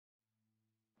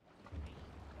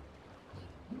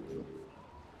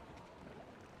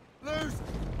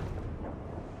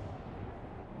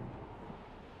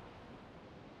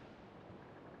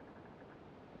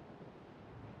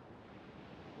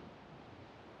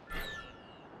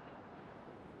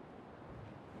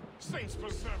Saints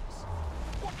preserve us!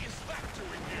 What is that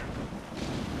doing here?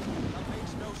 That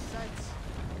makes no sense.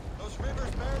 Those rivers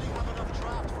barely have enough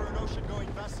draft for an ocean-going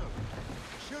vessel.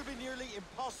 She'll be nearly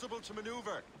impossible to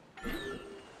maneuver.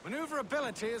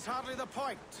 Maneuverability is hardly the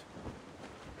point.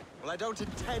 Well, I don't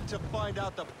intend to find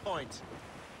out the point.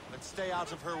 Let's stay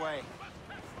out of her way.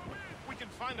 We can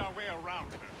find our way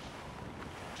around her.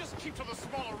 Just keep to the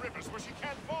smaller rivers where she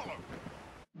can't follow.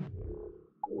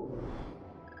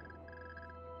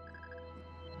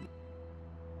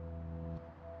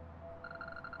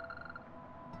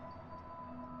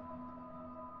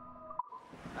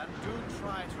 And do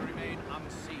try to remain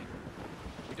unseen.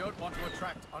 We don't want to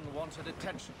attract unwanted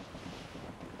attention.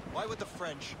 Why would the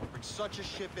French bring such a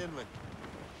ship inland?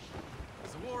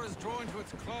 As the war is drawing to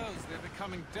its close, they're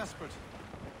becoming desperate.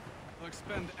 They'll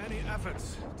expend any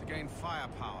efforts to gain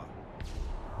firepower.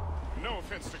 No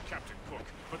offense to Captain Cook,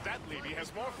 but that lady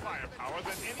has more firepower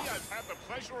than any I've had the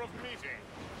pleasure of meeting.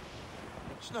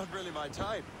 She's not really my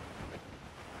type.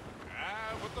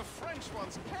 Ah, but the French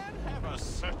ones can have a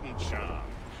certain charm.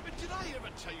 Did I ever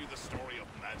tell you the story of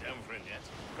Madame Renette?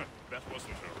 That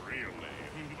wasn't her real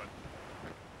name,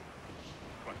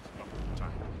 but no,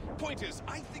 time. Point is,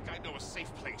 I think I know a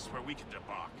safe place where we can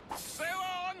debark. Sail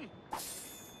on!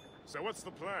 So what's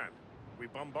the plan? We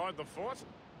bombard the fort?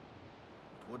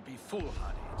 It would be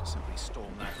foolhardy to simply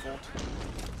storm that fort.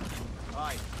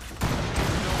 Aye.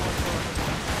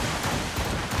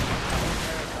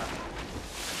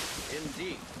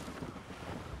 Indeed.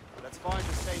 Let's find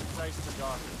a safe place to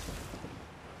dock.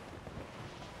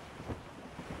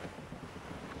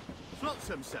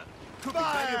 Flotsam, sir. Could be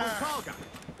valuable cargo.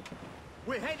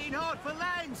 We're heading hard for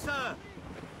land, sir.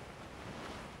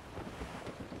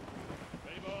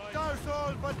 Douse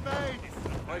all but made!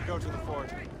 I'd go to the fort.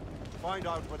 Find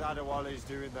out what Adewale's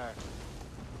doing there.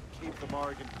 Keep the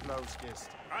Morrigan close, Gist.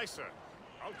 Aye, sir.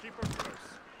 I'll keep her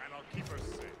close, and I'll keep her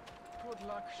safe. Good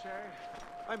luck, Shay.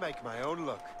 I make my own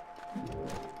luck.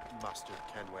 Master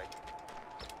Kenway.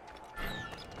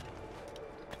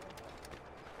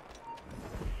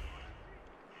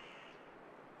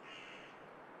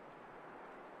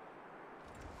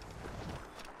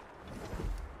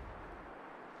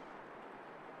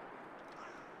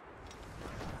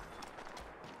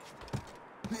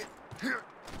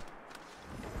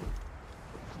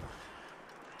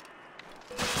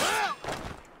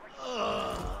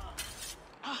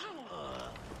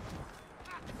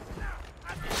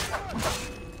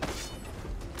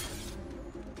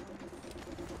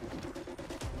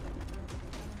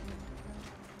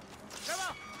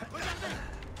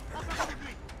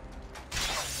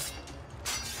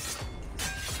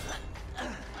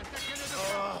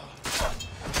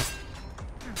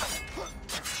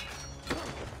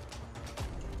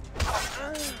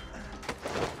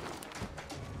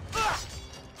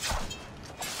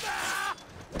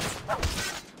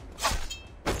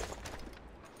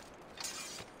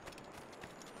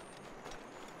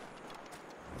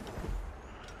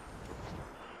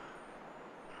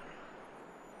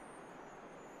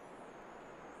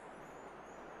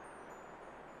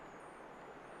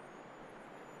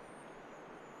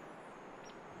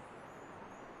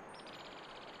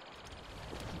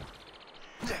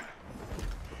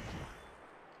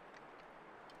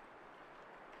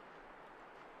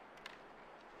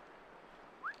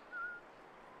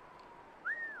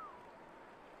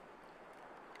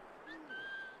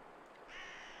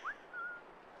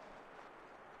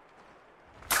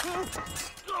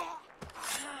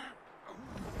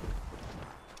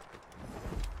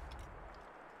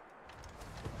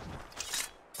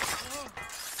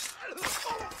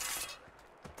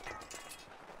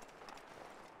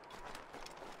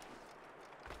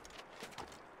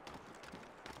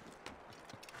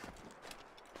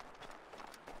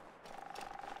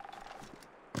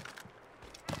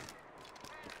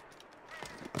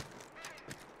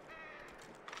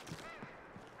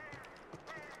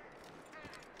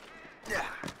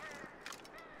 Yeah.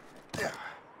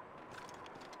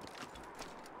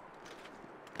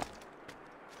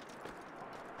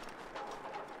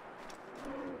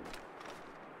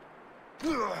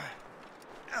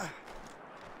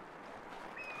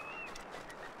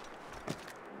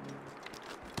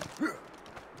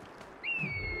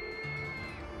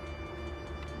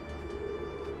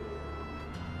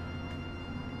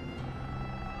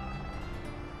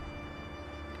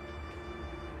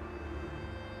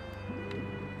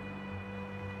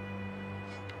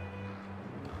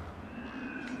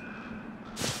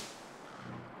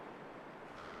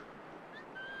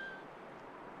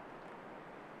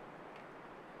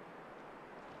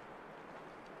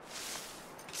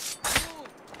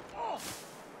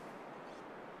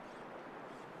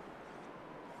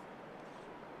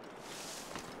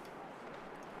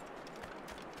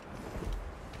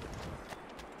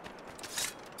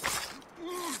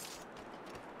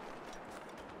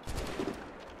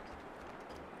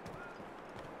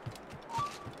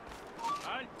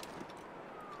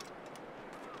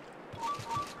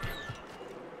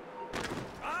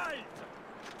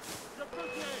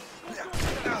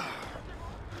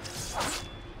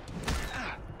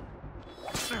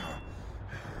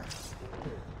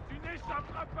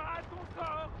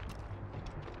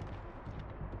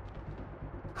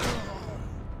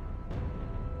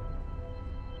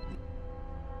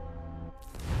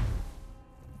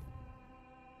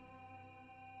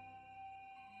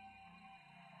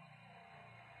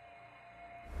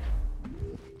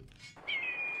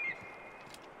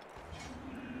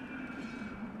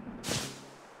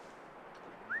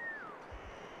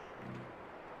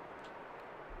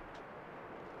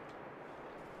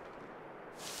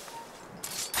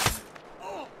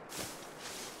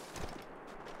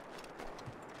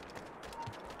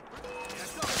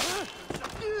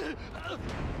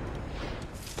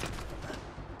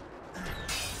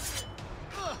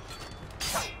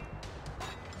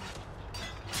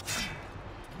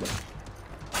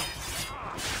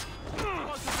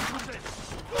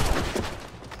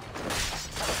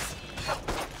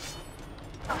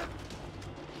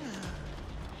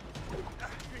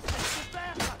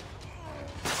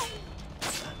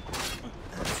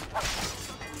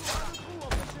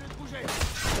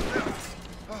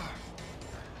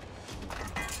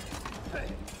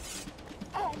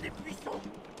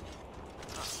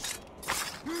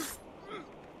 Tu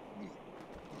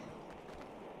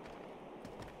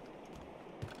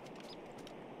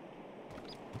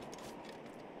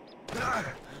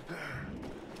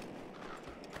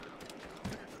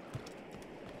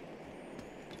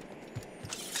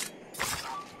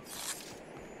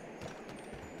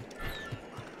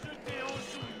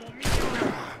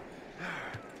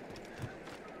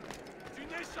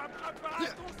n'échapperas pas à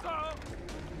ton sort.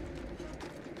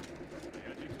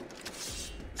 Rien du tout.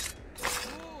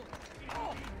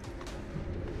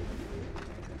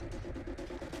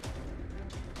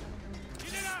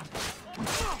 Il est là.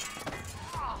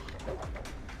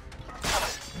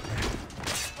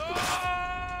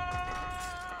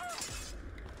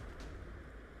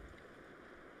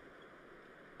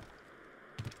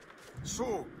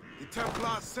 So, the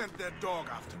Templars sent their dog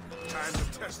after me. Time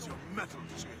to test your mettle,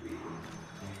 Shay.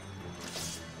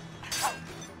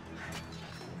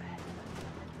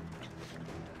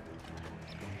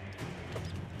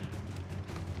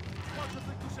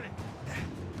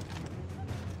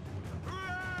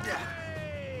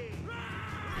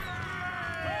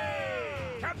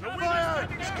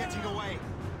 He's getting away.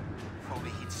 If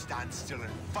only he'd stand still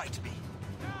and fight me.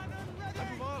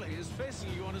 Admirali is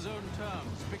facing you on his own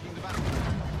terms, picking the battle.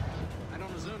 And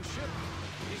on his own ship,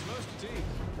 he's most at ease.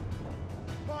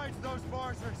 Find those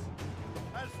martyrs,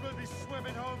 else we'll be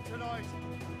swimming home tonight.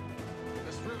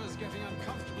 This river's getting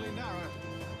uncomfortably narrow.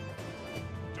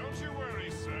 Don't you worry,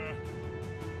 sir.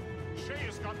 Shay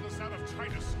has gotten us out of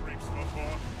tighter scrapes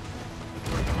before.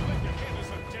 We're going ahead as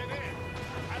a dead end,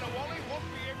 and Wally won't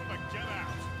be able to get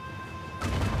out.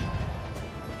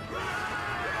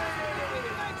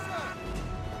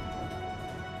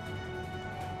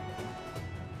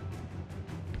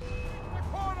 The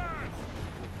corners!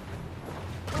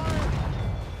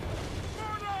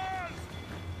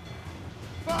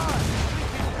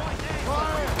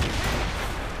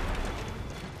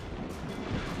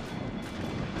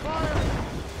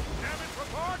 Damage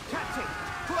report! Captain!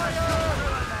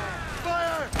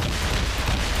 Fire!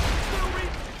 Still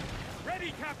weak!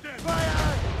 Ready, Captain!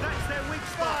 Fire! That's their weak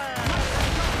spot.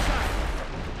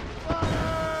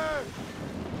 Fire!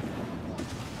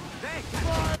 There,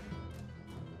 Captain.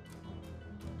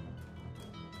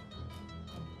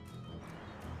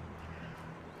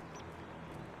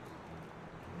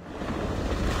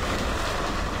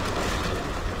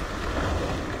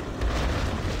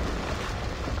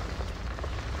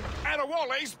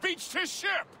 Adewale's beached his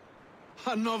ship!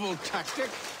 A novel tactic?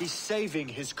 He's saving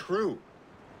his crew.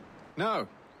 No.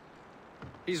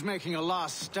 He's making a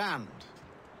last stand.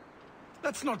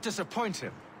 Let's not disappoint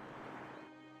him.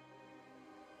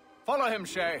 Follow him,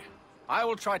 Shay. I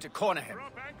will try to corner him.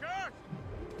 Drop anchor!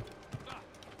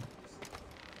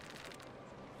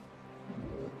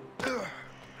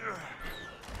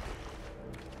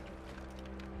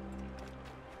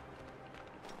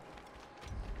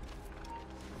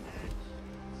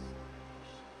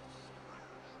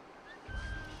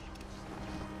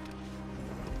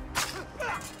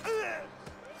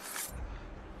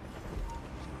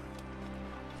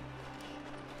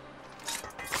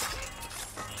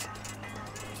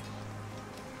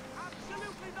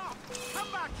 Absolutely not.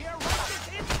 Come back here right this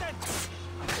instant.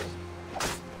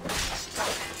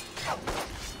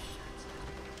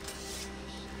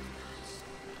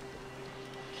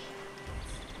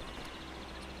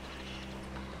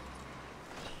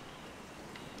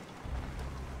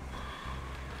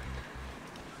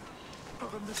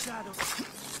 From the shadows.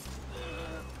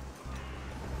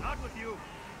 Not with you.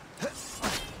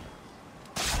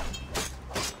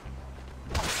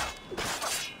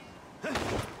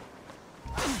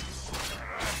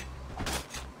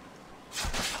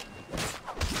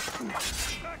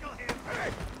 Tackle him.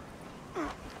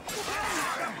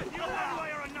 With you one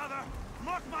way or another.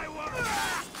 Mark my words.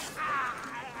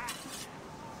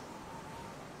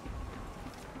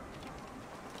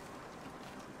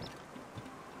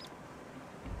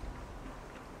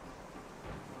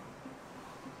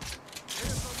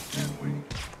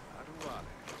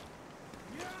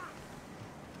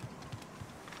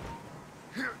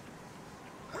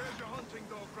 Where's your hunting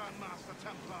dog, Grandmaster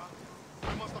Templar?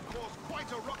 I must have caused quite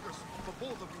a ruckus for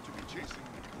both of you to be chasing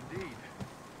me. Indeed.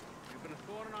 You've been a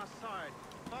thorn on our side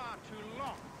far too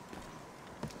long.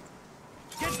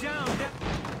 Get down!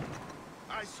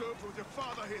 I served with your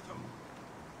father, Hatham.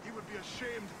 He would be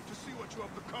ashamed to see what you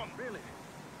have become. Really?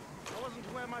 I wasn't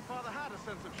aware my father had a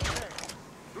sense of shame.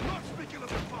 Do not speak ill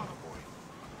of your father, boy.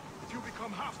 If you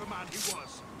become half the man he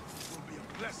was, it will be a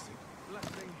blessing.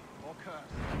 Blessing or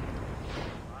curse.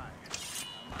 Aye.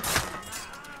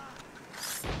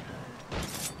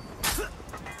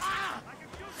 I can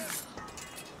shoot him!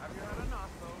 Have you had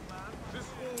enough, old man? This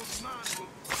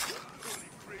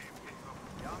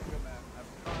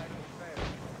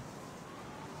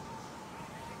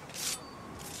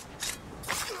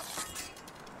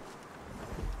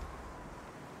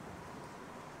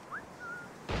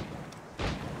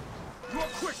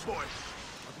quick, boy,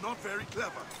 but not very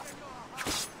clever.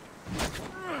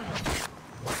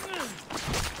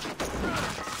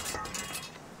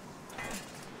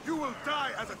 You will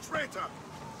die as a traitor!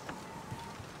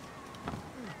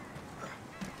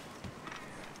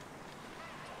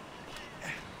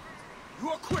 You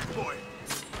are quick, boy,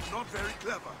 but not very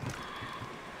clever.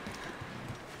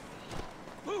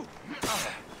 Who?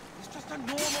 He's just a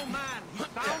normal man. He's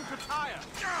bound to tire.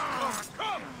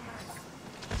 Come!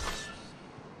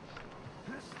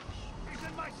 He's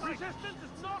in my sight. Resistance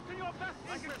is not in your best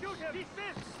interest. I can shoot him.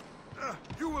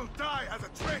 Desist. You will die as a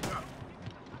traitor!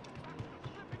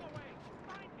 Slipping away.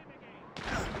 Find him again.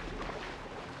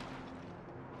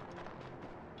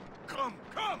 Come,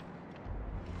 come!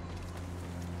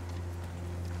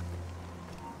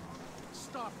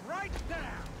 Stop right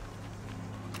there.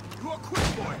 You are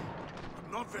quick, boy,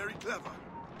 but not very clever.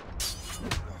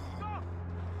 Stop.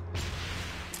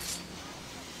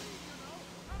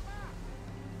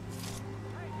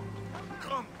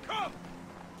 Come, come!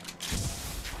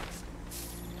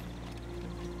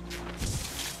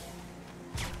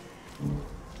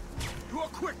 You are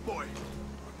quick, boy,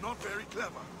 but not very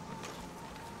clever.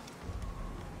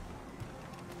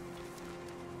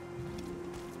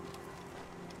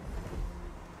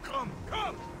 Come,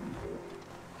 come!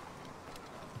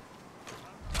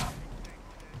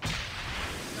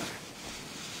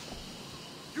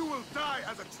 You will die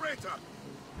as a traitor!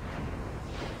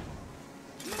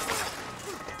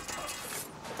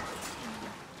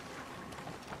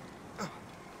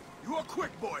 You are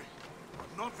quick, boy,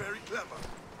 but not very clever.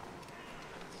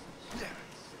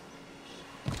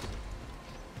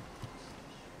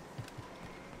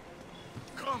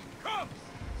 Come, come!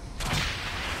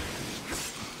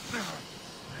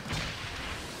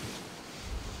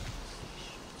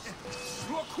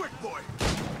 You are quick, boy,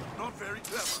 but not very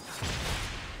clever.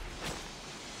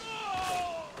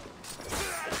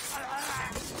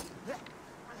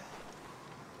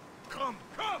 Come,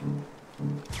 come!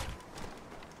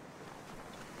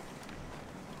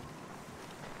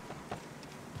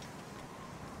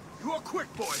 You are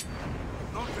quick, boy,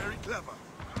 but not very clever.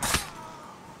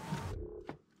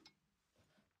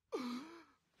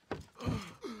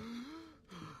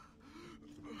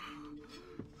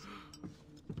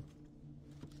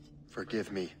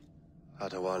 Forgive me,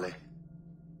 Adewale.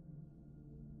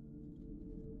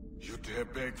 You dare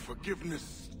beg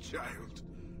forgiveness, child?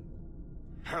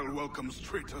 Hell welcomes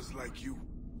traitors like you.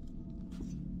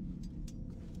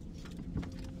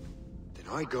 Then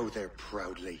I go there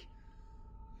proudly,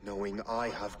 knowing I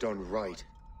have done right.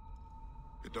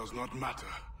 It does not matter.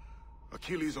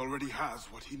 Achilles already has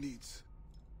what he needs.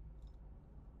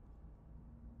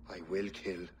 I will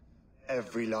kill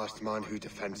every last man who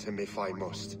defends him if I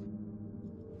must.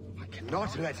 I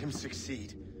cannot let him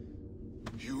succeed.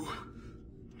 You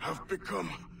have become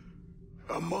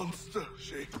a monster,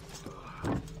 Shay.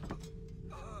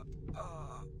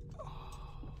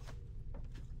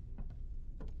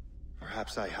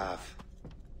 Perhaps I have.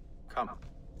 Come.